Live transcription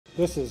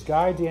This is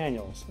Guy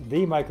Daniels,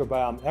 the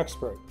microbiome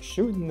expert,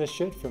 shooting the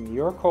shit from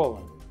your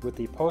colon with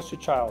the poster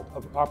child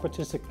of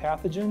opportunistic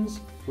pathogens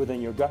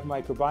within your gut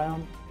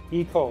microbiome,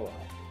 E. coli.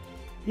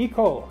 E.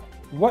 coli,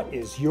 what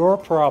is your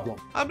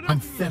problem? I'm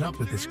fed up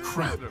with this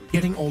crap,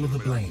 getting all of the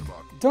blame.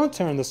 Don't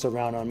turn this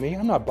around on me,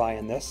 I'm not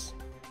buying this.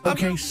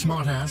 Okay,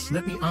 smartass,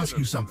 let me ask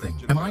you something.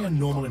 Am I a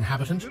normal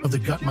inhabitant of the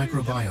gut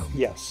microbiome?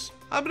 Yes.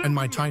 And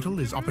my title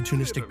is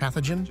opportunistic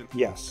pathogen?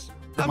 Yes.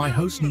 That my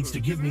host needs to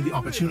give me the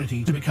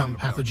opportunity to become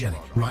pathogenic,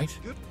 right?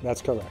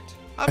 That's correct.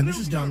 And this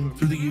is done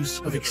through the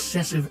use of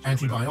excessive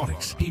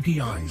antibiotics,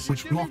 PPIs,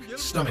 which block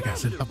stomach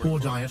acid, a poor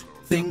diet,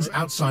 things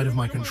outside of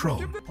my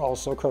control.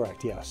 Also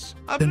correct, yes.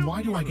 Then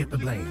why do I get the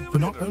blame for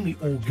not only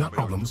all gut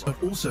problems,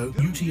 but also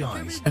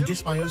UTIs and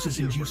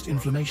dysbiosis-induced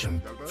inflammation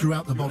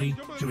throughout the body,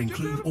 to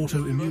include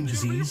autoimmune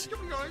disease,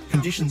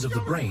 conditions of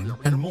the brain,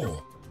 and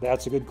more?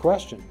 That's a good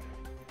question.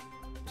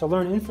 To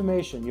learn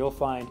information you'll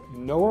find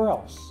nowhere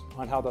else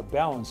on how the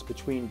balance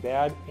between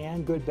bad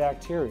and good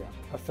bacteria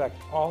affect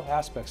all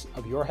aspects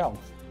of your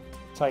health,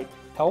 type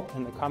help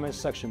in the comments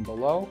section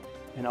below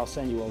and I'll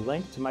send you a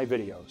link to my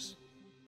videos.